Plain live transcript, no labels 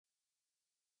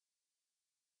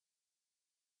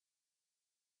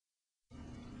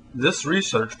This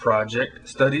research project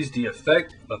studies the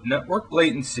effect of network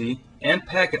latency and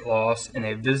packet loss in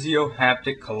a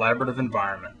Visio-haptic collaborative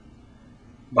environment.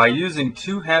 By using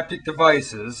two haptic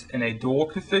devices in a dual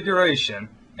configuration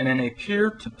and in a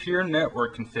peer-to-peer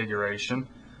network configuration,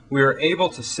 we are able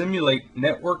to simulate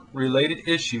network-related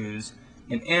issues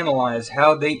and analyze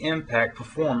how they impact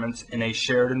performance in a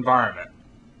shared environment.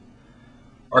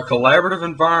 Our collaborative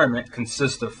environment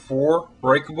consists of 4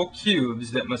 breakable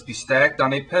cubes that must be stacked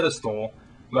on a pedestal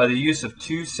by the use of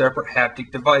 2 separate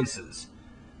haptic devices.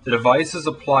 The devices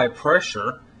apply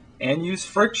pressure and use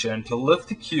friction to lift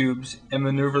the cubes and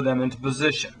maneuver them into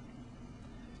position.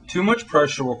 Too much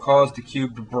pressure will cause the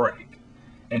cube to break,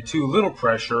 and too little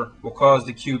pressure will cause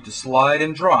the cube to slide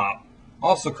and drop,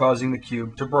 also causing the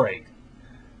cube to break.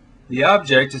 The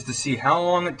object is to see how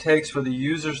long it takes for the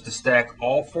users to stack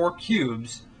all 4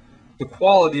 cubes, the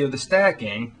quality of the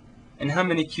stacking, and how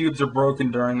many cubes are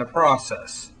broken during the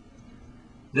process.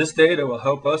 This data will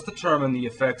help us determine the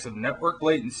effects of network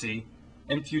latency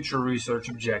and future research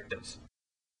objectives.